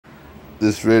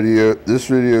This video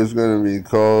is going to be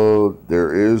called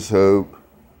 "There Is Hope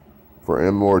for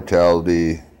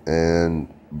Immortality and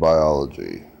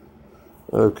Biology."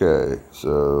 Okay,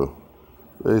 so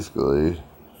basically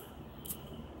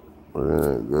we're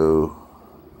going to go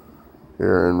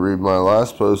here and read my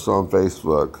last post on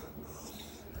Facebook.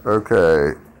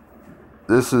 Okay,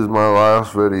 this is my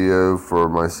last video for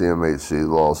my CMHC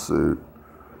lawsuit.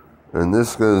 And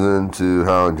this goes into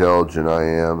how intelligent I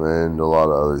am and a lot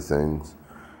of other things.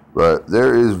 But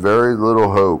there is very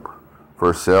little hope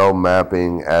for cell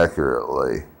mapping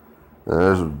accurately. And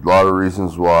there's a lot of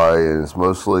reasons why, and it's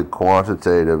mostly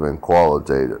quantitative and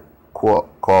qualitative.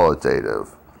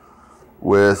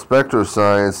 With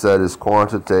Spectroscience, that is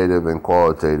quantitative and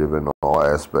qualitative in all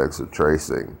aspects of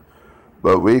tracing.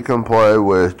 But we can play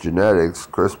with genetics,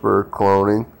 CRISPR,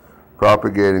 cloning,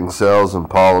 propagating cells and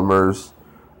polymers,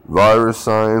 virus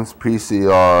science,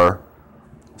 PCR,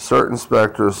 certain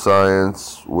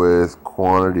spectroscience with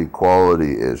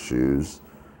quantity-quality issues,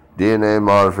 DNA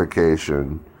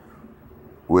modification,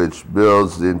 which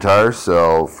builds the entire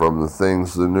cell from the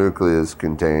things the nucleus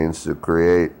contains to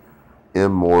create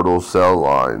immortal cell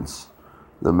lines.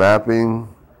 The mapping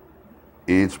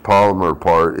each polymer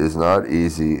part is not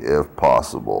easy if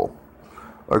possible.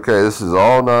 Okay, this is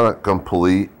all not a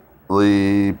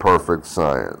completely perfect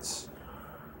science.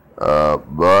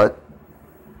 But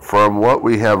from what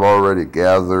we have already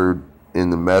gathered in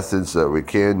the methods that we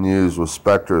can use with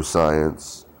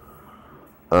Spectroscience,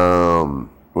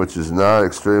 which is not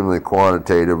extremely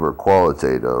quantitative or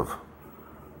qualitative,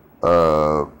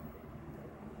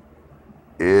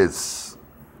 it's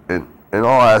in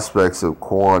all aspects of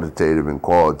quantitative and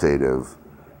qualitative,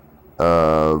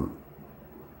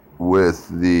 with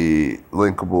the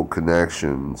linkable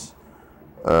connections,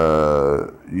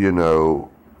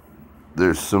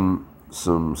 there's some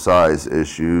size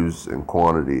issues and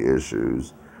quantity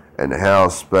issues, and how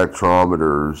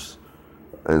spectrometers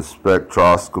and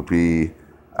spectroscopy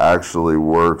actually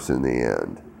works in the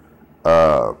end.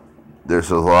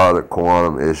 There's a lot of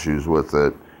quantum issues with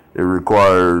it. It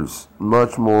requires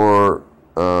much more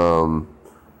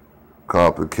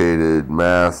complicated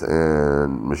math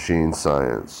and machine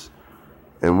science,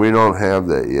 and we don't have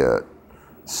that yet.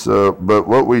 So, but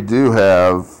what we do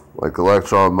have, like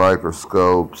electron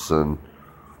microscopes and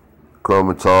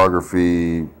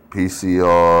chromatography,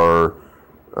 PCR,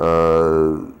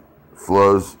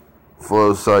 flow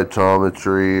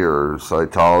cytometry or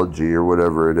cytology or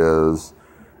whatever it is,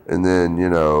 and then,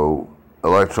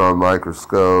 electron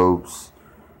microscopes.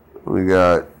 We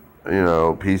got,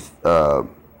 UV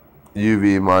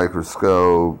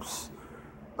microscopes.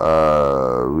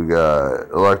 We got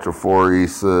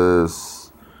electrophoresis,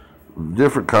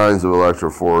 different kinds of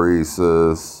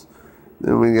electrophoresis.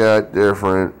 Then we got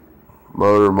different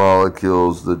motor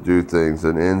molecules that do things,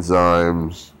 and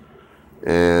enzymes,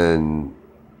 and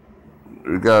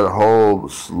we got a whole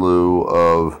slew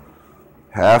of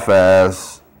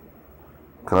half-ass,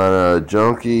 kind of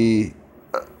junky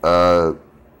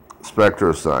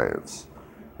spectroscience.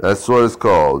 That's what it's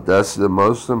called. That's the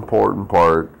most important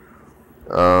part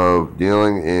of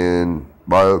dealing in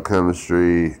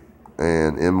biochemistry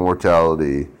and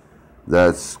immortality.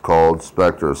 That's called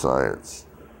spectroscience.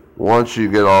 Once you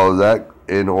get all of that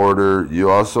in order, you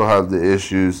also have the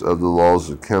issues of the laws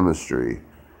of chemistry,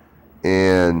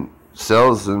 and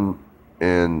cells and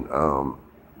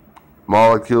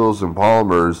molecules and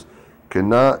polymers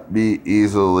cannot be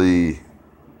easily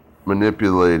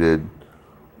manipulated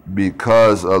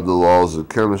because of the laws of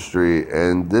chemistry.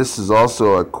 And this is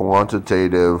also a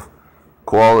quantitative,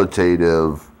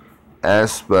 qualitative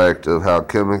aspect of how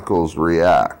chemicals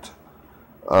react.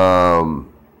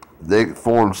 They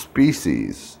form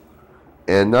species,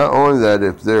 and not only that,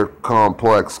 if they're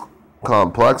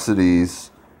complexities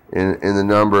in the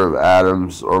number of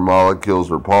atoms or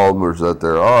molecules or polymers that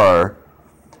there are,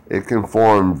 it can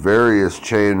form various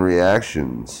chain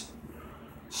reactions.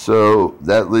 So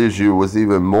that leaves you with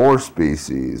even more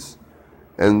species.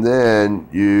 And then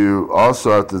you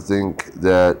also have to think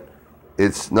that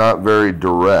it's not very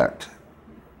direct,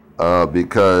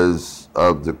 because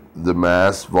of the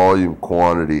mass volume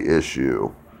quantity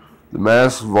issue. The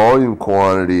mass volume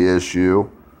quantity issue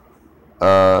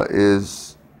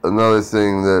is another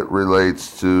thing that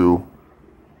relates to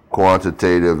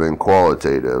quantitative and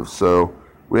qualitative. So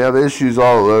we have issues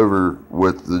all over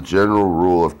with the general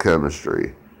rule of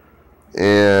chemistry,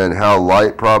 and how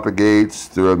light propagates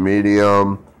through a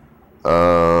medium,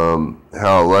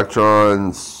 how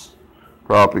electrons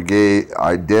propagate,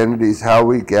 identities, how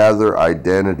we gather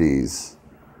identities.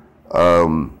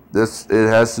 It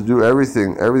has to do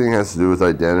everything has to do with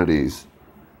identities.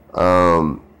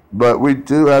 but we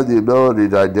do have the ability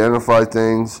to identify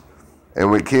things,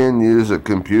 and we can use a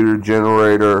computer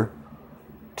generator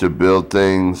to build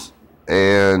things,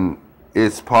 and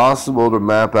it's possible to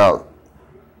map out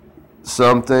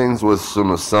some things with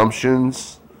some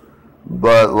assumptions,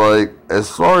 but like as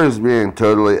far as being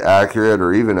totally accurate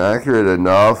or even accurate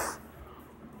enough,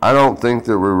 I don't think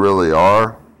that we really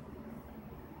are.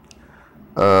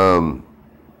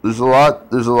 There's a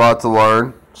lot to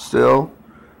learn still,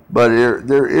 but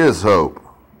there is hope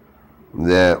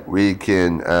that we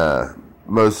can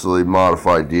mostly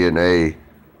modify DNA,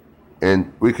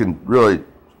 and we can really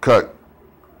cut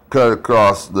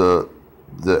across the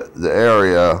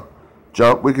area.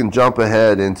 We can jump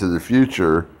ahead into the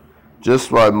future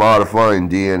just by modifying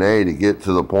DNA to get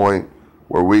to the point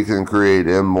where we can create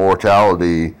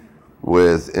immortality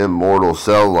with immortal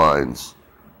cell lines.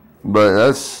 But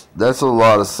that's a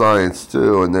lot of science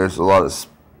too, and there's a lot of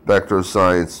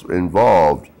spectroscience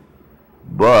involved.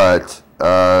 But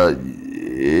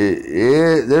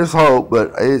there's hope,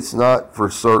 but it's not for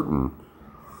certain.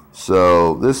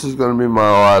 So this is going to be my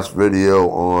last video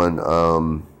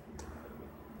on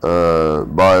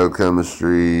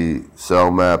biochemistry, cell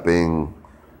mapping,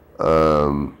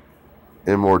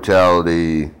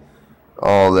 immortality,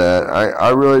 all that. I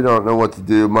really don't know what to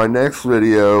do. My next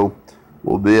video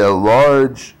will be a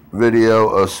large video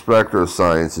of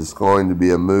Spectroscience. It's going to be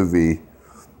a movie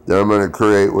that I'm going to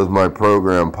create with my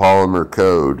program Polymer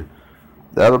Code.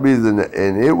 That'll be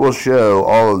and it will show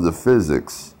all of the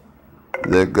physics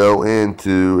that go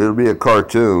into, it'll be a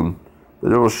cartoon,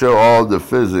 but it will show all of the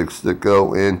physics that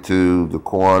go into the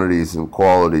quantities and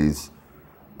qualities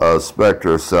of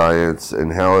Spectroscience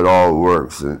and how it all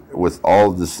works with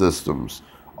all of the systems,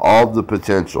 all of the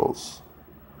potentials.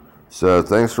 So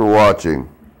thanks for watching.